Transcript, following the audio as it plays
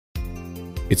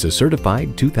It's a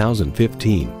certified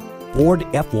 2015 Ford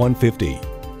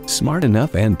F-150. Smart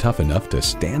enough and tough enough to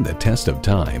stand the test of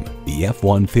time, the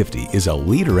F-150 is a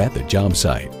leader at the job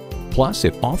site. Plus,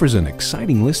 it offers an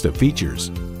exciting list of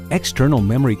features: external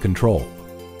memory control,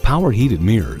 power heated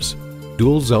mirrors,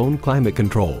 dual zone climate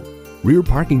control, rear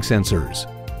parking sensors,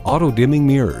 auto dimming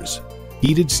mirrors,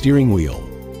 heated steering wheel,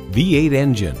 V8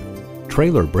 engine,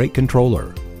 trailer brake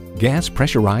controller, gas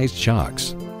pressurized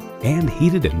shocks, and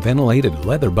heated and ventilated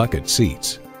leather bucket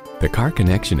seats. The Car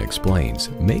Connection explains,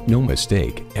 make no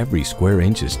mistake, every square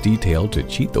inch is detailed to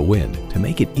cheat the wind to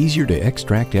make it easier to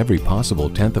extract every possible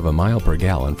tenth of a mile per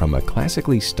gallon from a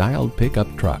classically styled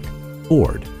pickup truck.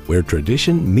 Ford, where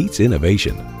tradition meets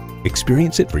innovation.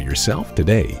 Experience it for yourself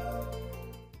today.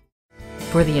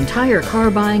 For the entire car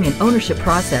buying and ownership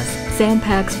process,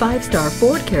 Sampac's 5-star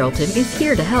Ford Carrollton is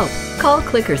here to help. Call,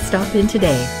 click, or stop in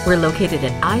today. We're located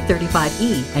at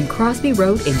I-35E and Crosby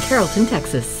Road in Carrollton,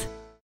 Texas.